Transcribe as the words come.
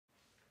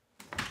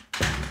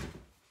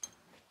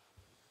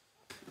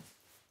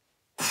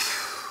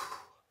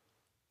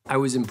I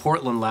was in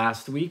Portland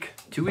last week,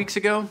 2 weeks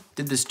ago.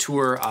 Did this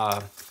tour,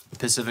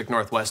 Pacific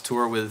Northwest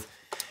tour with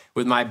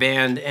my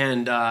band,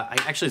 and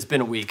actually it's been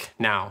a week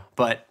now,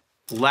 but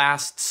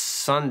last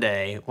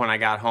Sunday when I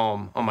got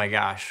home, oh my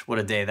gosh, what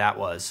a day that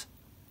was.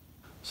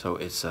 So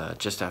it's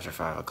just after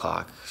 5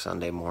 o'clock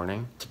Sunday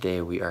morning. Today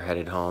we are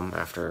headed home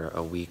after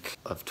a week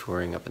of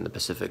touring up in the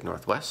Pacific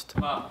Northwest.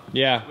 Wow.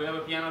 Yeah. Do we have a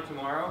piano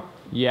tomorrow?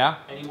 Yeah.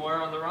 Any more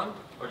on the run,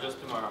 or just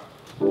tomorrow?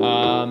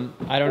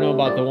 I don't know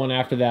about the one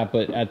after that,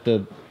 but at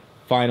the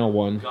final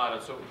one. Got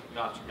it. So,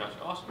 gotcha.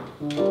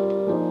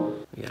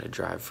 Awesome. We had to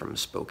drive from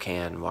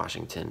Spokane,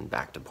 Washington,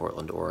 back to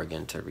Portland,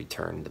 Oregon to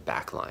return the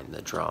backline,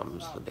 the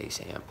drums, the bass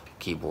amp,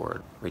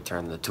 keyboard,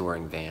 return the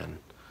touring van,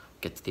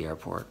 get to the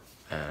airport,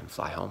 and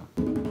fly home.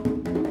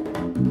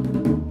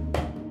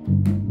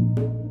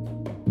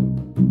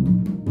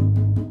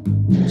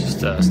 Just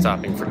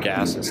stopping for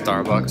gas in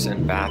Starbucks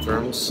and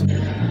bathrooms.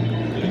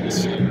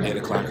 It's 8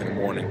 o'clock in the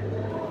morning,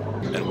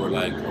 and we're in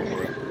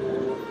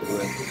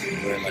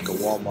like a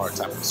Walmart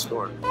type of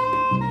store.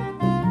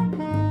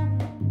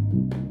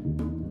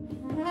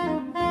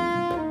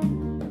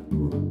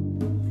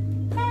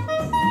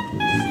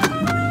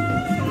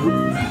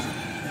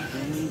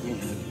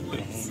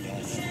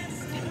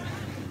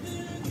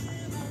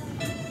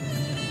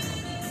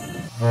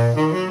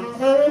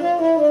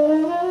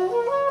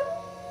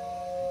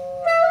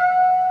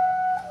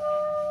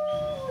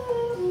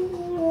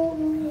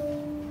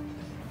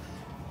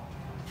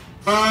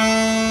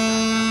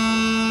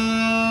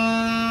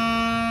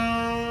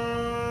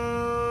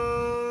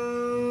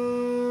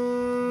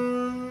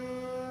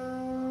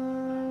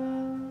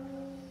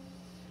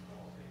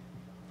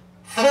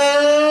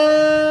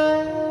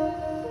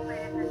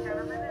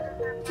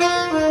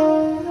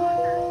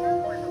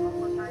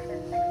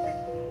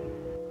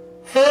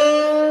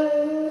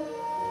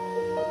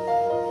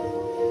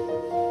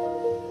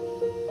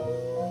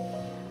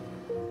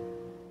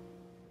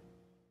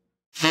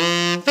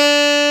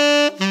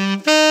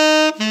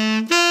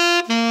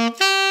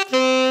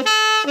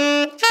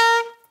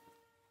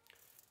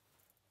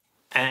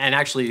 And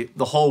actually,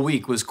 the whole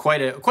week was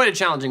quite a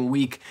challenging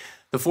week.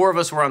 The four of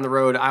us were on the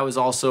road. I was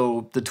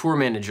also the tour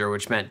manager,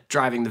 which meant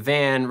driving the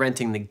van,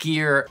 renting the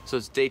gear. So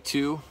it's day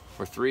 2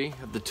 or 3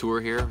 of the tour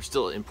here. We're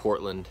still in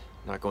Portland,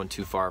 not going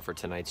too far for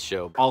tonight's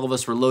show. All of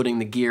us were loading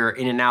the gear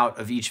in and out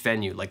of each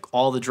venue, like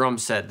all the drum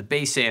set, the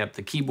bass amp,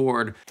 the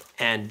keyboard,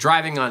 and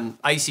driving on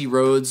icy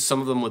roads,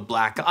 some of them with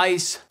black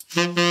ice.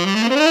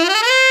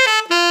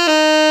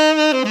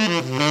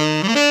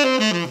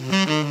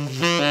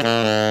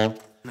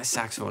 My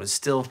saxophone is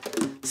still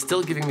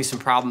giving me some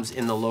problems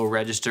in the low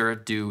register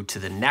due to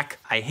the neck.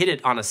 I hit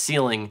it on a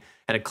ceiling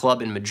at a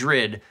club in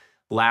Madrid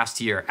last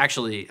year.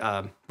 Actually,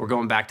 we're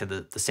going back to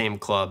the same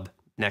club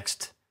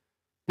next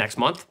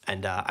month,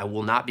 and I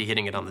will not be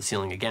hitting it on the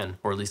ceiling again,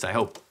 or at least I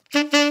hope.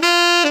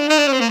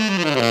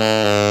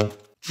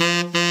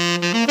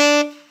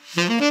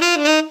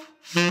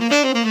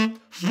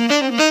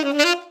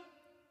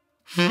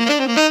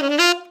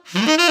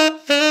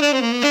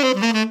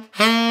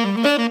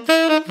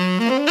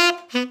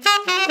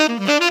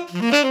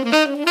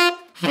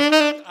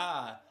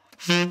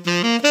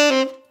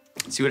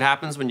 See what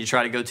happens when you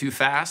try to go too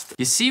fast?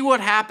 You see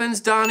what happens,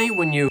 Donnie,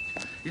 when you...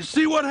 You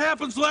see what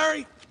happens,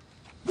 Larry?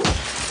 You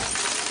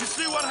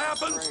see what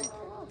happens?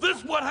 This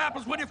is what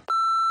happens when you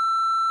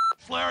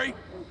Larry.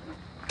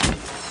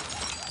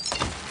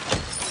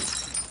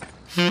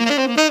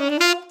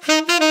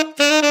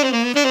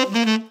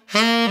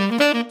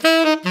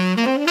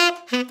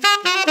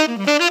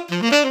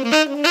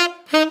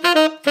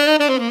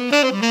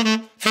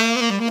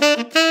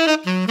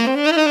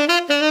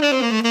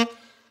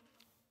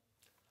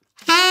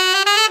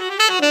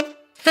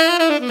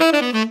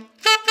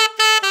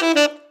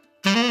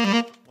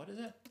 What is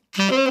it?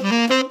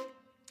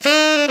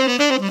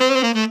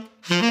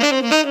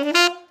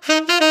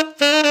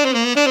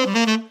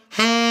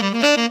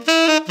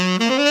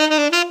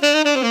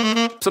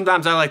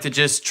 Sometimes I like to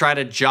just try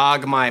to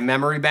jog my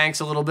memory banks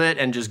a little bit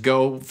and just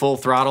go full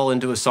throttle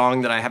into a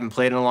song that I haven't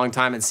played in a long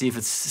time and see if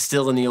it's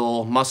still in the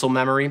old muscle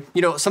memory.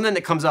 You know, something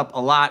that comes up a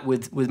lot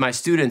with my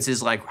students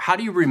is like, how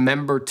do you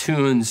remember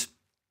tunes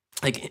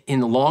like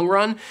in the long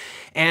run?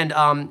 And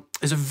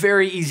there's a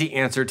very easy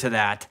answer to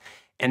that,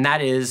 and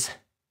that is,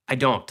 I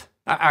don't.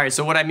 All right,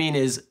 so what I mean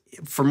is,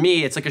 for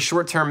me, it's like a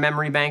short-term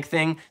memory bank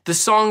thing. The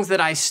songs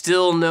that I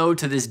still know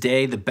to this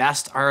day the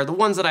best are the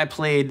ones that I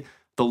played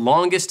the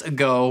longest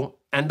ago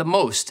and the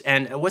most.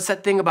 And what's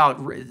that thing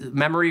about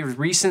memory,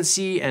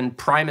 recency and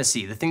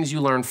primacy? The things you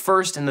learn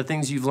first and the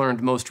things you've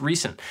learned most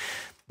recent.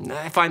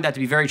 I find that to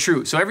be very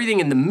true. So everything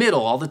in the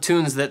middle, all the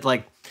tunes that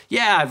like,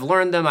 yeah, I've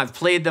learned them, I've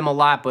played them a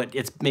lot, but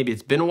maybe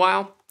it's been a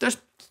while. There's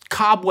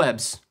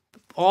cobwebs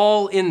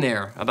all in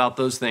there about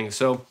those things.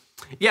 So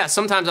yeah,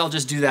 sometimes I'll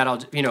just do that.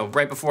 I'll, you know,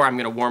 right before I'm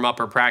gonna warm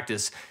up or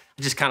practice,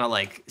 I just kind of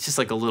like, it's just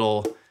like a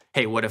little,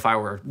 hey, what if I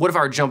were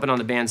jumping on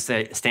the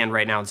bandstand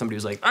right now and somebody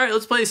was like, all right,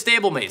 let's play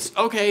Stablemates.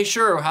 Okay,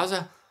 sure, how's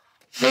that?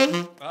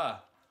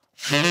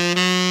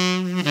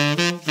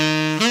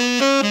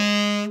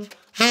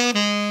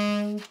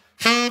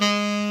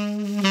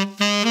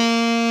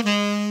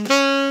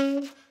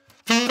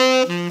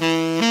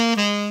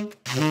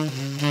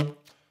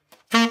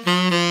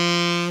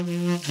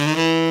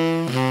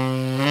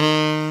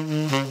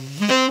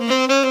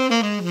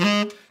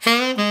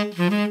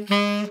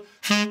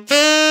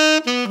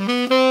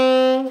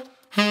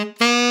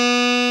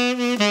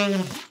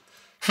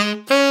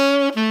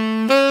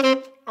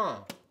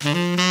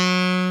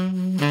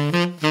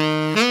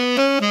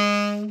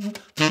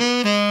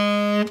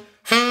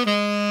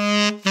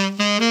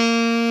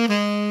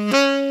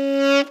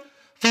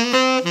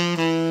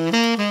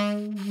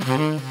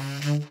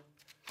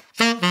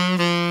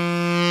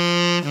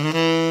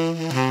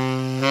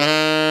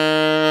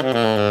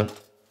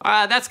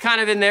 that's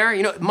kind of in there.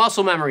 You know,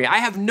 muscle memory. I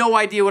have no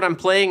idea what I'm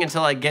playing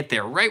until I get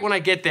there. Right when I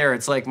get there,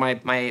 it's like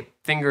my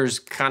fingers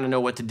kind of know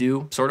what to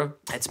do, sort of.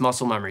 It's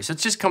muscle memory. So it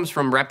just comes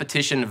from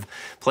repetition of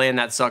playing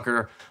that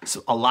sucker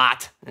a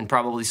lot and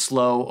probably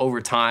slow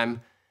over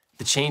time.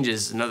 The change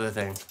is another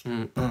thing.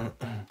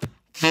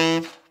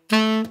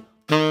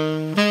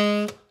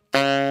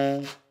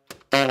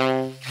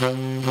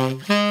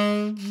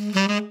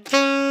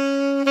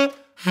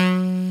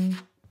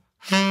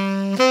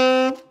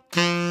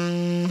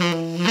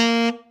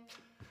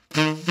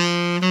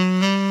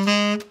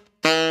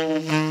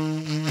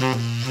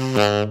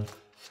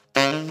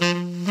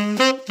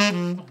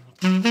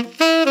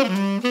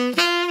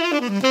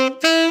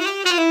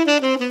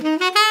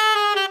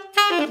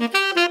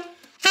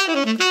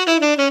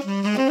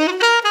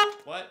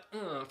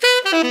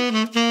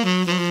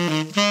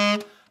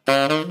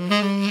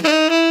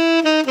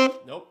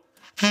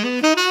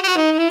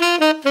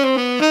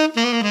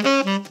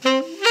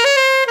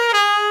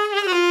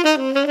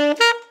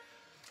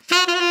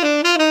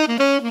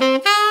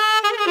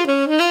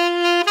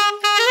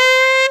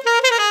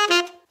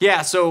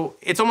 Yeah, so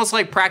it's almost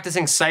like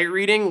practicing sight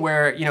reading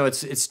where, you know,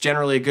 it's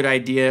generally a good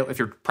idea if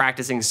you're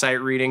practicing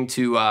sight reading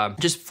to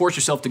just force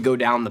yourself to go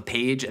down the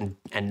page and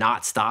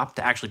not stop,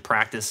 to actually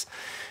practice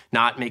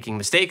not making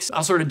mistakes.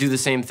 I'll sort of do the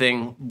same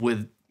thing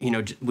with, you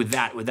know, with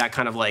that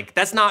kind of like,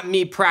 that's not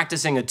me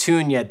practicing a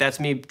tune yet, that's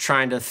me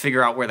trying to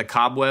figure out where the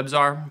cobwebs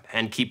are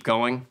and keep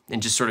going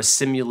and just sort of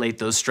simulate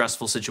those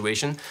stressful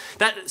situations.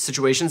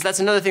 That's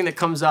another thing that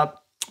comes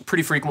up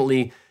pretty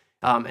frequently.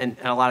 And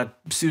a lot of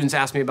students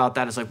ask me about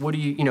that. It's like, what do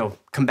you know,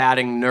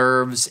 combating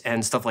nerves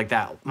and stuff like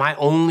that. My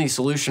only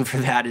solution for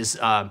that is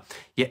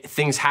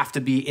things have to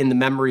be in the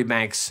memory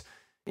banks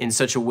in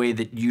such a way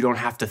that you don't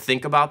have to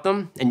think about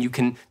them. And you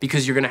can,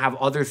 because you're going to have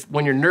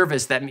when you're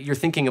nervous, that you're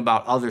thinking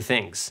about other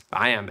things.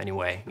 I am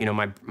anyway. You know,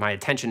 my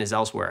attention is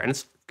elsewhere. And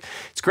it's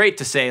great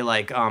to say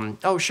like,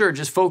 oh, sure,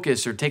 just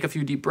focus or take a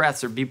few deep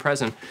breaths or be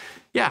present.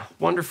 Yeah,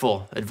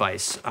 wonderful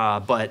advice.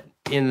 But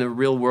in the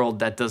real world,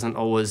 that doesn't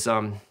always...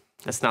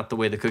 that's not the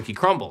way the cookie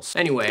crumbles.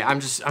 Anyway, I'm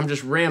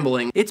just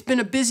rambling. It's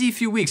been a busy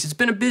few weeks. It's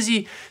been a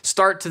busy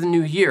start to the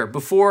new year.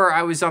 Before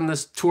I was on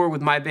this tour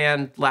with my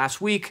band last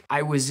week,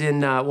 I was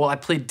in, I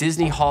played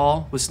Disney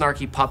Hall with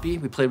Snarky Puppy.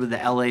 We played with the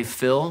LA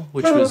Phil,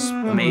 which was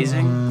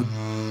amazing.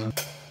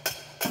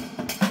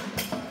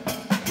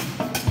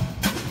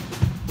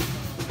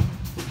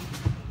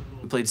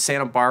 We played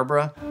Santa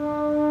Barbara.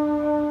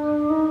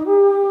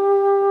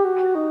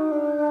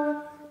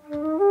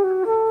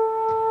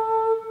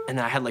 And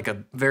I had like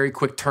a very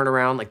quick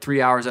turnaround, like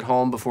 3 hours at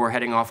home before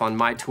heading off on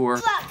my tour.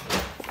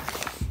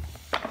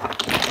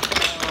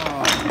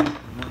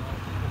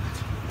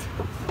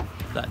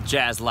 That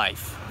jazz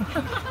life.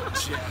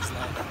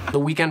 The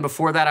weekend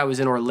before that, I was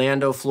in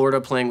Orlando, Florida,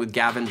 playing with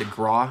Gavin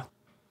DeGraw.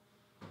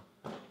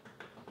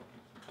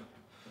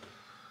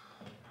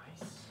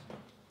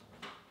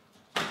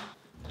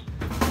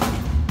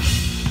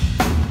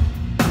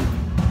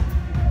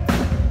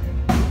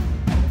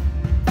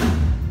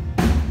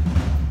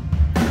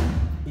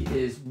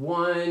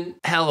 One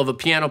hell of a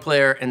piano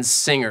player and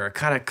singer,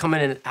 kind of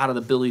coming in out of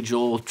the Billy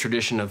Joel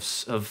tradition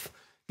of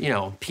you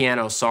know,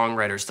 piano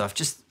songwriter stuff.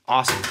 Just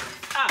awesome.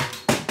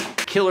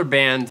 Killer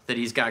band that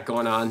he's got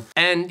going on.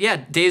 And yeah,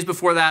 days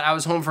before that, I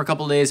was home for a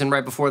couple days, and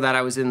right before that,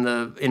 I was in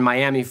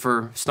Miami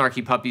for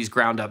Snarky Puppy's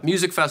Ground Up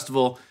Music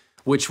Festival,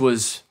 which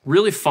was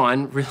really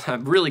fun,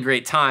 really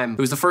great time. It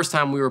was the first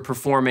time we were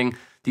performing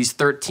these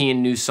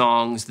 13 new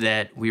songs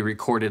that we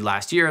recorded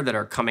last year that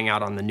are coming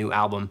out on the new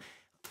album,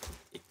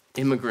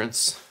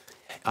 Immigrants,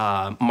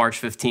 March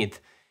 15th.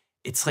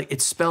 It's like,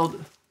 it's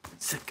spelled,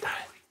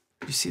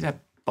 you see that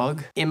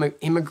bug?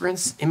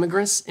 Immigrants. I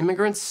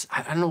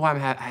don't know why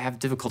I have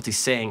difficulty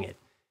saying it.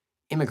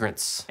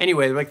 Immigrants.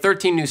 Anyway, like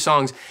 13 new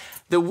songs.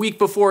 The week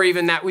before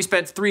even that, we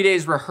spent 3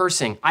 days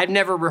rehearsing. I've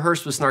never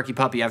rehearsed with Snarky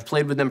Puppy. I've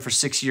played with them for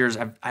 6 years.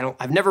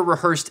 I've never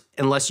rehearsed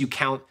unless you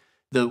count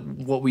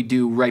what we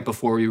do right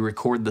before we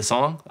record the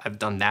song. I've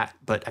done that,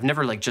 but I've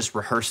never like just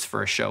rehearsed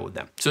for a show with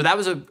them. So that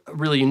was a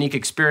really unique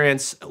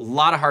experience. A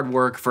lot of hard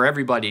work for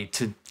everybody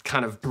to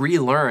kind of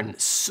relearn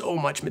so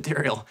much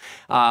material,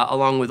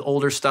 along with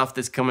older stuff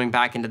that's coming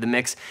back into the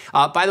mix.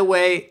 By the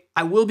way,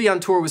 I will be on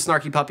tour with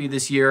Snarky Puppy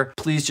this year.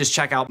 Please just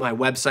check out my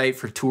website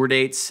for tour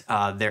dates.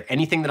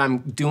 Anything that I'm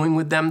doing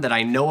with them that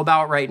I know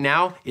about right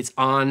now, it's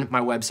on my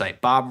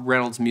website,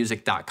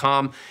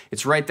 bobreynoldsmusic.com.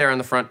 It's right there on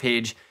the front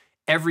page.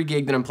 Every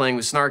gig that I'm playing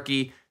with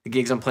Snarky, the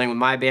gigs I'm playing with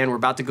my band, we're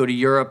about to go to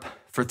Europe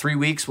for 3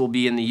 weeks. We'll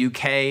be in the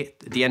UK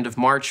at the end of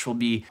March. We'll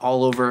be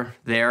all over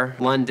there.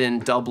 London,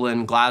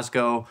 Dublin,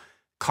 Glasgow,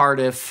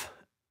 Cardiff,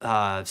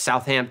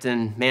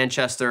 Southampton,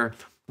 Manchester.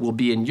 We'll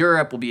be in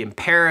Europe. We'll be in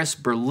Paris,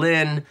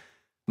 Berlin,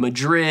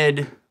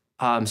 Madrid,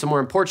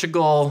 somewhere in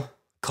Portugal,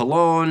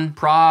 Cologne,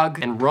 Prague,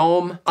 and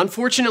Rome.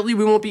 Unfortunately,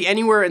 we won't be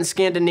anywhere in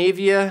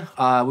Scandinavia.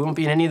 We won't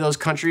be in any of those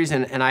countries.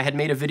 And I had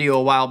made a video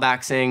a while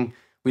back saying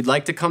we'd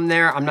like to come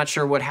there. I'm not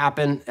sure what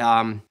happened,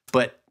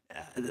 but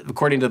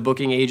according to the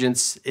booking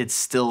agents, it's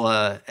still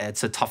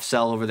it's a tough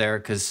sell over there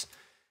because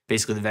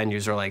basically the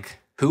venues are like,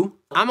 Who?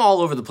 I'm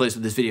all over the place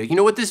with this video. You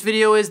know what this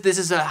video is? This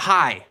is a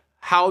hi.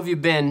 How have you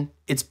been?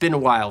 It's been a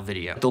while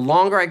video. The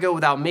longer I go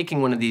without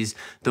making one of these,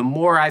 the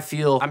more I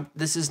feel, I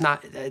miss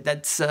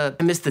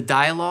the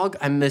dialogue.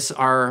 I miss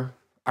our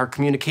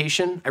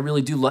communication. I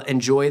really do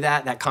enjoy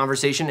that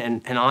conversation.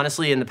 And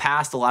honestly, in the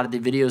past, a lot of the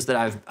videos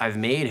that I've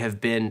made have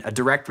been a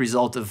direct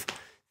result of,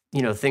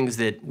 you know, things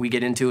that we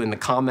get into in the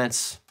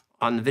comments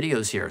on the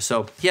videos here.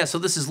 So yeah, so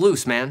this is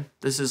loose, man.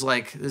 This is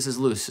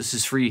loose. This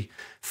is free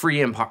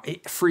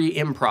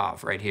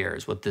improv right here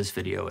is what this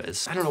video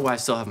is. I don't know why I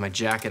still have my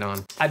jacket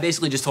on. I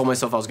basically just told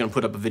myself I was gonna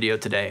put up a video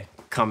today,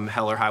 come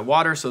hell or high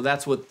water. So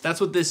that's what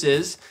this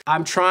is. I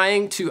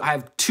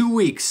have 2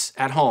 weeks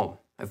at home.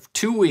 I have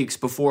 2 weeks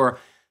before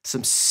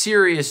some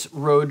serious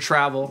road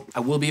travel.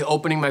 I will be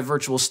opening my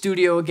virtual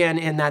studio again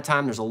in that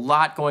time. There's a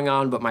lot going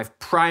on, but my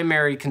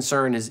primary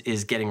concern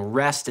is getting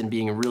rest and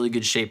being in really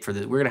good shape for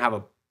this. We're gonna have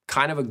a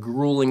kind of a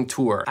grueling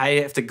tour. I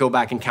have to go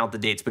back and count the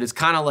dates, but it's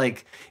kind of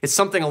like, it's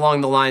something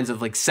along the lines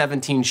of like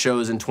 17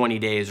 shows in 20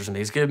 days or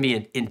something. It's gonna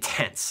be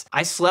intense.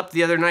 I slept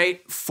the other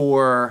night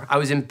I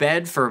was in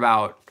bed for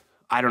about,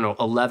 I don't know,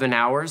 11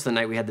 hours the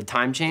night we had the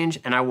time change,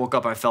 and I woke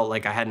up, I felt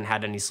like I hadn't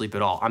had any sleep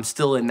at all. I'm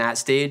still in that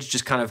stage,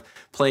 just kind of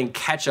playing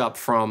catch up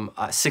from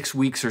 6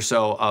 weeks or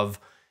so of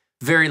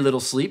very little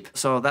sleep.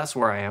 So that's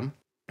where I am.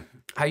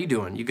 How you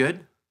doing? You good?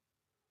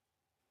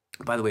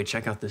 By the way,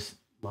 check out this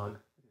mug.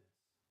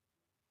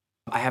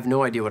 I have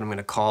no idea what I'm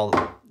gonna call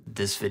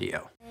this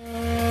video.